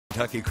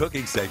Kentucky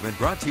Cooking segment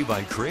brought to you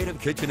by Creative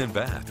Kitchen and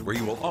Bath, where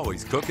you will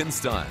always cook in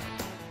style.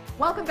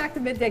 Welcome back to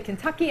Midday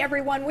Kentucky,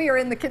 everyone. We are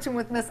in the kitchen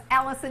with Miss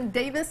Allison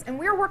Davis, and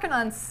we're working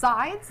on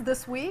sides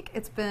this week.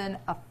 It's been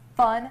a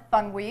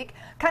fun week,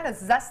 kind of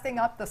zesting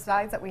up the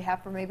sides that we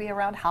have for maybe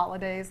around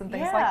holidays and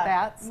things like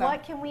that. So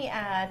what can we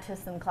add to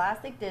some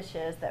classic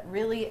dishes that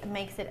really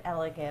makes it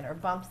elegant or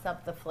bumps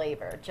up the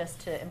flavor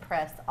just to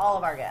impress all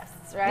of our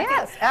guests, right?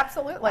 Yes,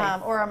 absolutely.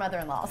 Or our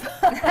mother-in-laws.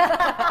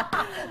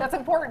 That's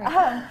important.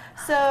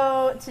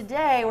 So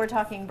today we're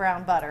talking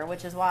brown butter,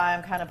 which is why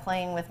I'm kind of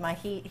playing with my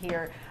heat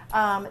here.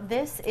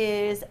 This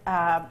is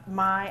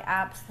my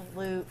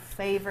absolute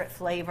favorite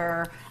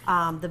flavor,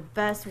 the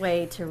best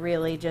way to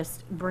really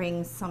just bring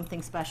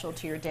something special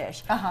to your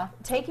dish.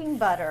 Taking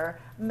butter,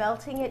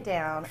 melting it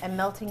down, and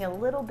melting a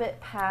little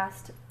bit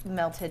past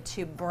melted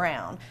to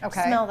brown.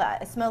 Okay. Smell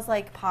that. It smells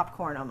like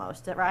popcorn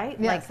almost, right?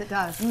 Yes, like it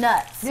does.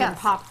 Nuts and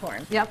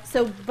popcorn. Yep.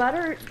 So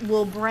butter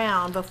will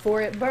brown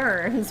before it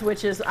burns,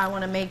 which is, I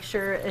want to make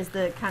sure is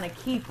the kind of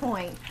key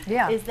point,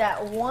 is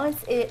that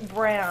once it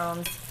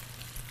browns,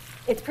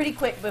 it's pretty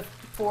quick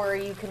before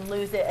you can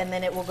lose it, and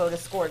then it will go to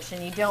scorched,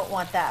 and you don't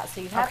want that. So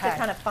you have to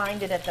kind of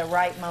find it at the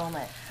right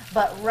moment.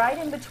 But right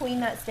in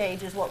between that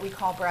stage is what we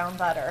call brown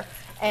butter.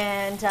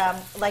 And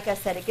like I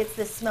said, it gets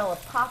this smell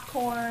of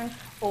popcorn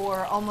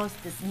or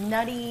almost this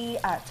nutty,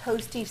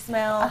 toasty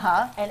smell,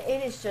 and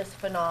it is just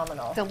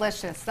phenomenal.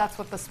 Delicious. That's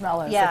what the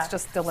smell is. Yeah. It's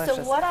just delicious.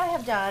 So what I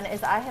have done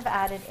is I have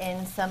added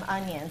in some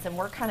onions, and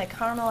we're kind of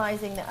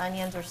caramelizing the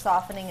onions or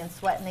softening and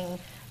sweetening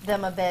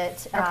them a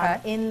bit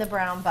in the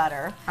brown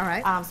butter. All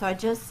right. So I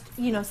just,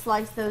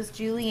 slice those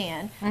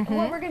julienne. And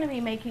what we're going to be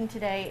making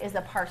today is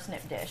a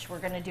parsnip dish. We're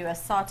going to do a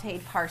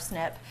sautéed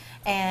parsnip,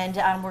 and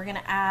we're going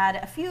to add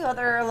a few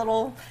other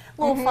little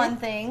fun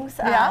things,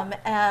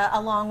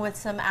 along with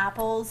some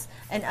apples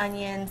and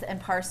onions and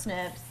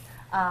parsnips.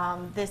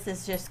 This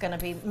is just going to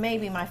be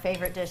maybe my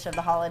favorite dish of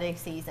the holiday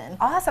season.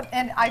 Awesome.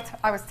 And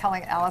I was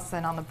telling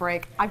Allison on the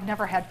break, I've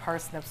never had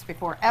parsnips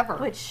before, ever.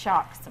 Which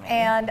shocks me.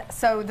 And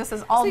so this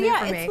is all new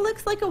for me. It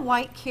looks like a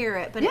white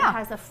carrot, but it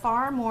has a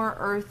far more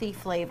earthy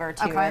flavor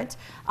to it.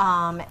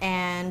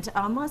 And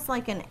almost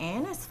like an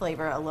anise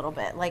flavor a little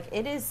bit. Like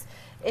it is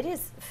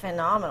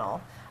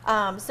phenomenal.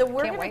 So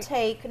we're going to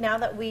take, now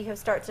that we have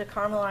started to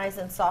caramelize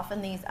and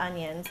soften these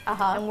onions,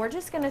 and we're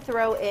just going to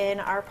throw in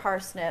our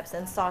parsnips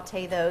and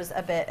saute those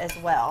a bit as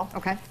well.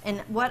 Okay. And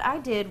what I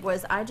did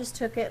was I just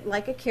took it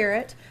like a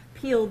carrot,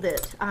 peeled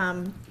it.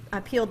 I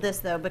peeled this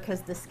though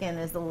because the skin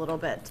is a little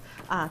bit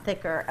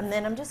thicker. And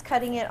then I'm just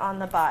cutting it on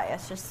the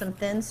bias, just some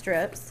thin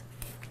strips.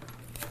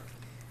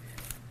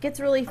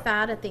 Gets really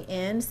fat at the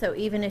end, so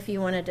even if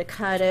you wanted to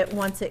cut it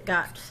once it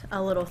got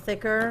a little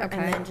thicker,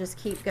 and then just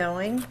keep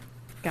going.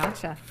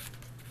 Gotcha.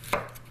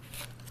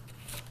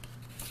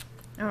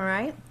 All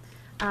right.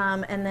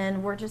 And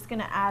then we're just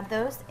going to add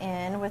those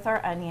in with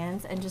our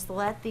onions and just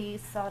let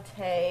these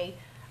saute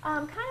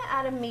kind of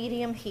at a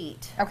medium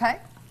heat. Okay.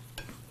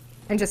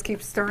 And just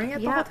keep stirring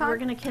it the whole time? We're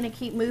going to kind of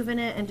keep moving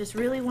it and just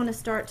really want to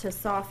start to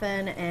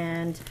soften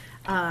and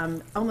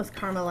almost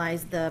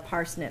caramelize the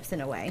parsnips in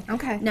a way.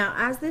 Okay. Now,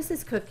 as this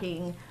is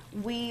cooking,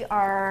 we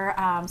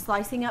are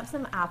slicing up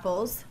some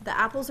apples. The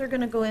apples are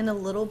going to go in a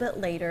little bit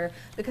later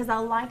because I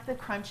like the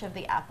crunch of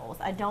the apples.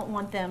 I don't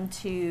want them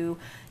to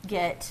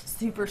get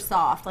super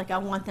soft. Like I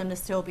want them to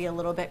still be a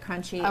little bit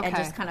crunchy and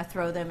just kind of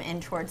throw them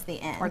in towards the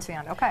end. Towards the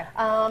end, okay.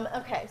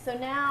 Okay, so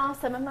now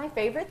some of my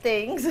favorite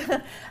things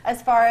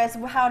as far as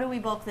how do we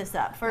bulk this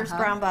up. First,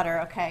 brown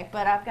butter, okay,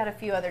 but I've got a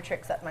few other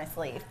tricks up my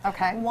sleeve.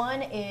 Okay.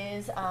 One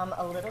is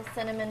a little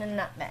cinnamon and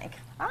nutmeg.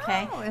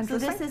 Okay, so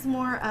this is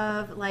more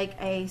of like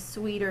a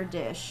sweeter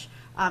dish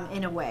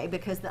in a way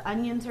because the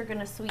onions are going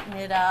to sweeten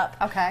it up.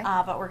 Okay.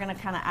 But we're going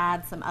to kind of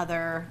add some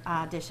other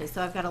dishes.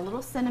 So I've got a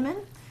little cinnamon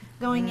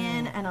going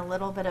in and a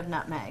little bit of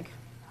nutmeg.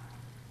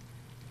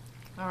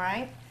 All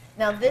right.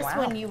 Now this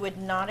one you would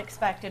not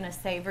expect in a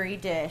savory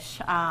dish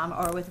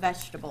or with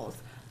vegetables.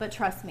 But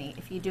trust me,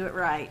 if you do it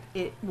right,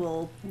 it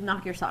will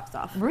knock your socks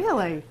off.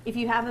 Really? If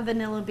you have a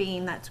vanilla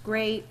bean, that's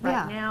great.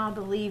 Right now, I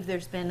believe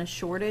there's been a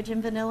shortage in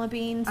vanilla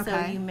beans, so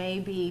you may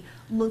be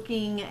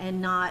looking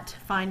and not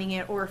finding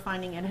it or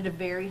finding it at a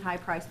very high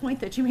price point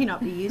that you may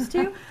not be used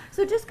to.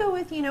 So just go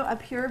with, a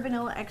pure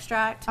vanilla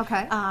extract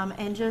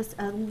and just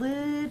a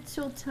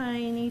little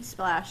tiny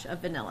splash of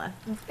vanilla.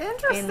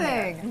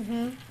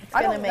 Interesting.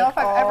 I don't know if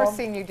I've ever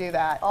seen you do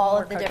that. All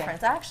of the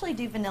difference. I actually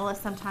do vanilla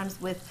sometimes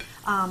with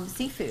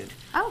seafood.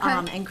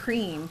 And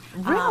cream.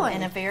 Really?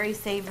 In a very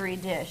savory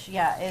dish.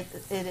 Yeah,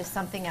 it is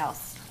something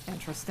else.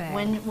 Interesting.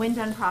 When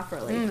done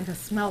properly. It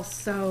smells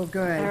so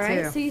good, All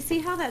right, too. so you see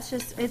how that's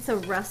just, it's a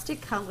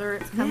rustic color.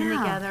 It's coming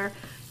together.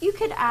 You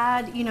could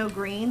add,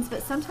 greens,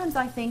 but sometimes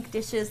I think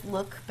dishes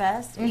look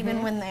best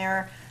even when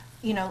they're,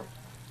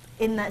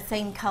 in that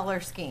same color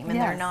scheme and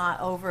they're not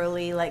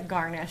overly like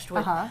garnished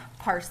with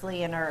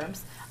parsley and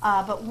herbs.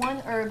 But one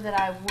herb that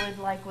I would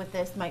like with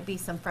this might be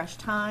some fresh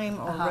thyme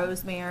or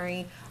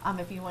rosemary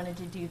if you wanted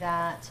to do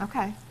that.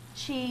 Okay.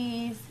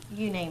 Cheese,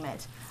 you name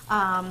it.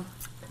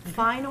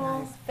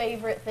 Final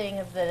favorite thing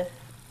of the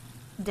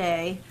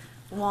Midday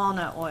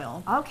walnut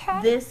oil.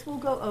 Okay. This will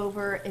go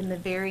over in the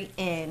very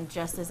end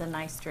just as a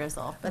nice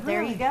drizzle. But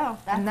there you go.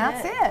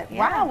 That's it. Yeah.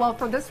 Wow. Well,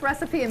 for this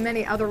recipe and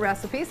many other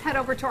recipes, head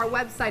over to our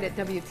website at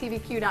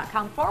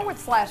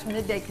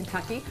WTVQ.com/Midday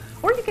Kentucky,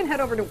 or you can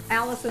head over to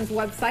Allison's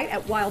website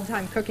at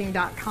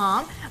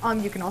wildtimecooking.com.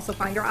 You can also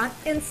find her on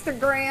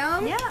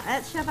Instagram. Yeah,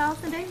 at Chef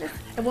Allison Davis.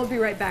 And we'll be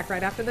right back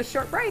right after this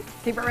short break.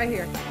 Keep it right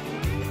here.